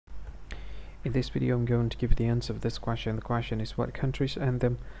In this video, I'm going to give you the answer of this question. The question is, what country's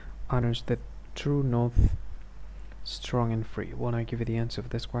anthem honors the true north, strong and free? Well, I give you the answer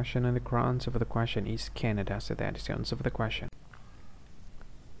of this question, and the correct answer for the question is Canada. So that is the answer for the question.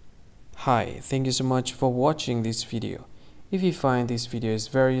 Hi, thank you so much for watching this video. If you find this video is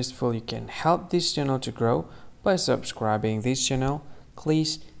very useful, you can help this channel to grow by subscribing this channel.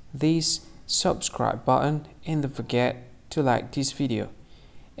 Please this subscribe button and don't forget to like this video.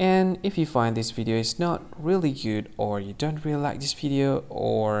 And if you find this video is not really good, or you don't really like this video,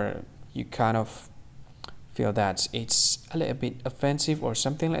 or you kind of feel that it's a little bit offensive or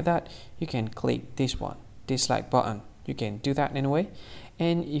something like that, you can click this one, dislike button. You can do that anyway.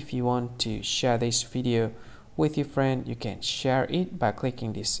 And if you want to share this video with your friend, you can share it by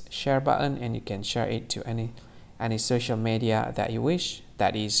clicking this share button, and you can share it to any social media that you wish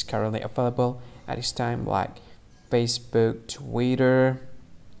that is currently available at this time, like Facebook, Twitter,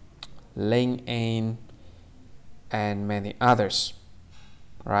 LinkedIn, and many others,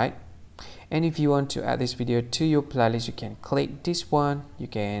 right? And if you want to add this video to your playlist, you can click this one. You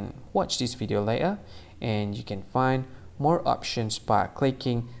can watch this video later, and you can find more options by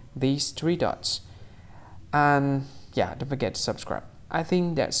clicking these three dots. And yeah, don't forget to subscribe. I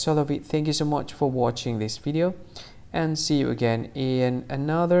think that's all of it. Thank you so much for watching this video, and see you again in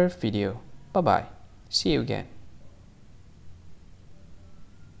another video. Bye bye. See you again.